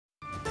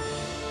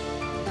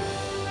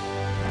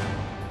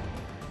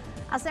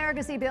A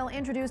surrogacy bill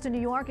introduced in New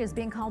York is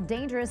being called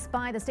dangerous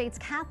by the state's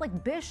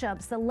Catholic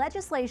bishops. The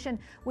legislation,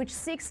 which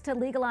seeks to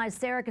legalize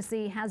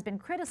surrogacy, has been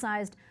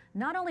criticized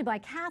not only by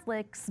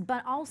Catholics,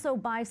 but also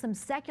by some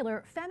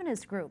secular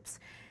feminist groups.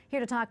 Here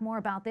to talk more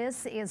about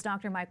this is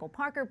Dr. Michael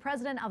Parker,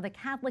 president of the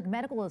Catholic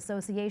Medical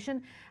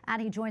Association,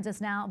 and he joins us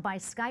now by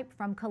Skype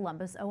from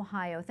Columbus,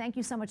 Ohio. Thank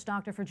you so much,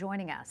 Doctor, for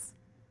joining us.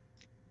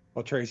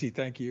 Well, Tracy,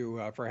 thank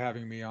you for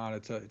having me on.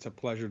 It's a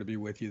pleasure to be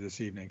with you this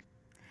evening.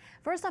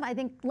 First off, I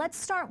think let's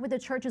start with the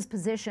church's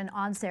position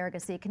on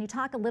surrogacy. Can you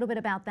talk a little bit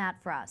about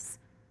that for us?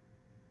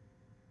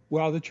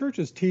 Well, the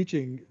church's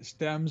teaching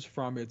stems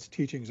from its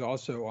teachings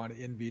also on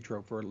in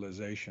vitro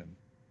fertilization.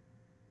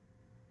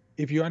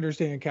 If you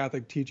understand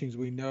Catholic teachings,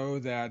 we know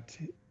that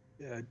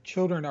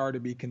children are to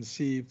be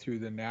conceived through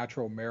the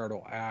natural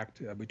marital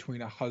act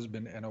between a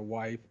husband and a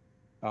wife.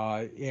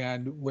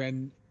 And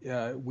when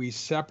we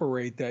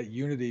separate that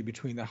unity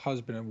between the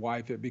husband and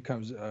wife, it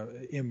becomes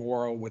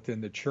immoral within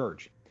the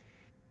church.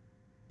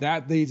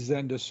 That leads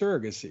then to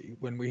surrogacy,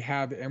 when we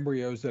have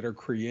embryos that are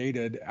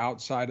created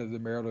outside of the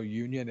marital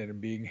union and are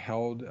being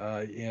held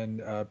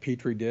in a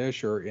petri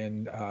dish or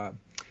in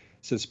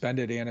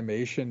suspended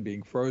animation,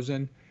 being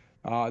frozen.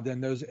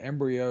 Then those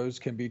embryos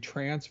can be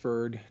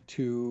transferred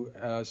to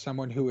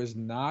someone who is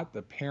not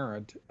the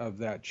parent of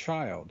that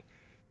child.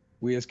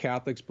 We as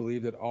Catholics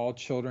believe that all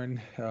children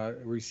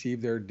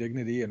receive their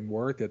dignity and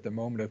worth at the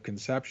moment of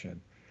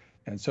conception.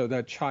 And so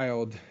that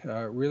child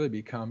really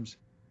becomes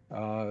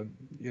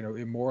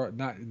immoral.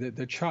 Not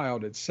the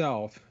child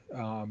itself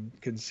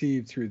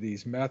conceived through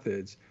these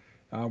methods.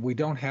 We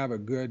don't have a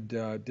good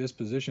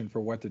disposition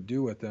for what to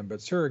do with them, but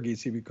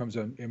surrogacy becomes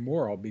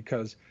immoral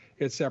because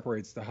it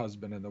separates the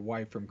husband and the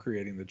wife from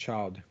creating the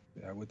child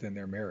within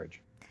their marriage.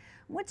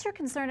 What's your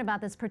concern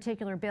about this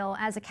particular bill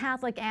as a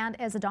Catholic and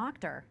as a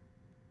doctor?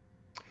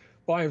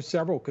 Well, I have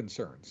several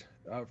concerns.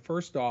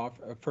 First off,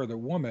 for the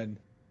woman,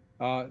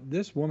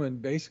 this woman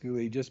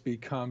basically just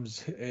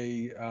becomes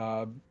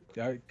an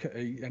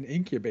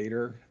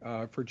incubator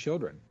for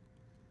children.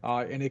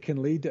 And it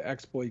can lead to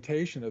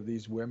exploitation of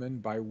these women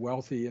by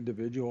wealthy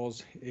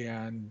individuals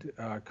and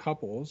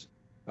couples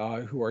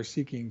who are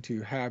seeking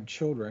to have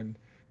children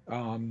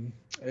and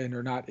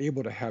are not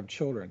able to have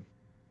children.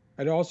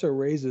 It also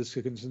raises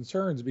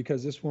concerns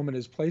because this woman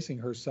is placing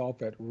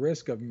herself at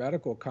risk of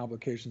medical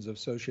complications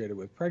associated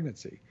with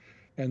pregnancy.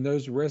 And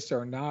those risks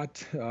are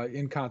not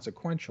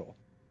inconsequential.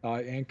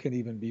 And can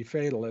even be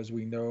fatal, as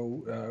we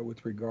know,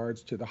 with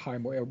regards to the high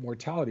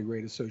mortality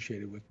rate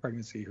associated with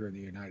pregnancy here in the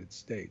United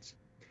States.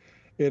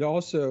 It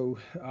also,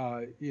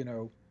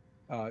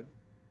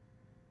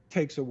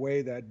 takes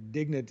away that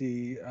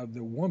dignity of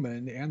the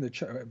woman and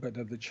but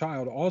of the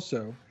child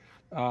also,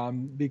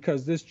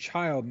 because this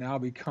child now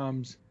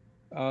becomes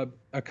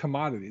a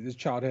commodity. This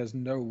child has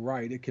no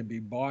right. It can be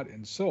bought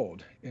and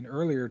sold. In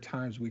earlier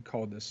times, we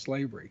called this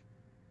slavery.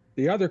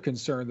 The other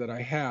concern that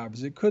I have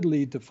is it could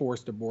lead to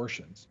forced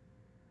abortions.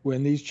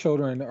 When these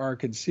children are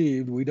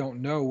conceived, we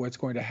don't know what's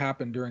going to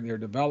happen during their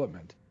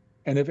development.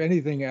 And if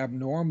anything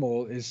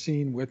abnormal is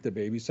seen with the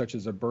baby, such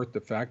as a birth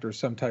defect or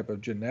some type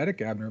of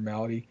genetic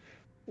abnormality,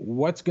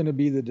 what's going to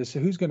be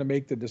who's going to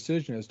make the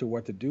decision as to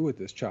what to do with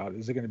this child?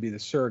 Is it going to be the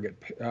surrogate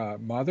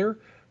mother,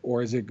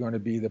 or is it going to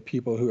be the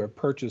people who have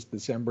purchased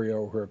this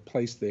embryo or who have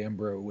placed the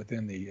embryo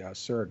within the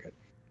surrogate?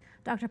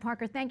 Dr.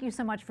 Parker, thank you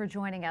so much for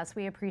joining us.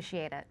 We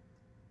appreciate it.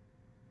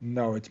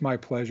 No, it's my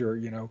pleasure.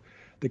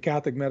 The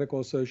Catholic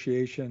Medical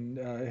Association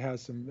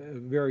has some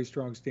very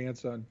strong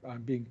stance on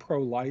being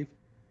pro-life,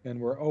 and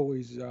we're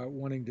always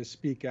wanting to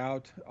speak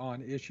out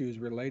on issues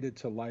related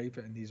to life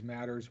and these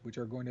matters which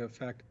are going to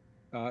affect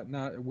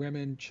not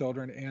women,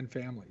 children, and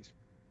families.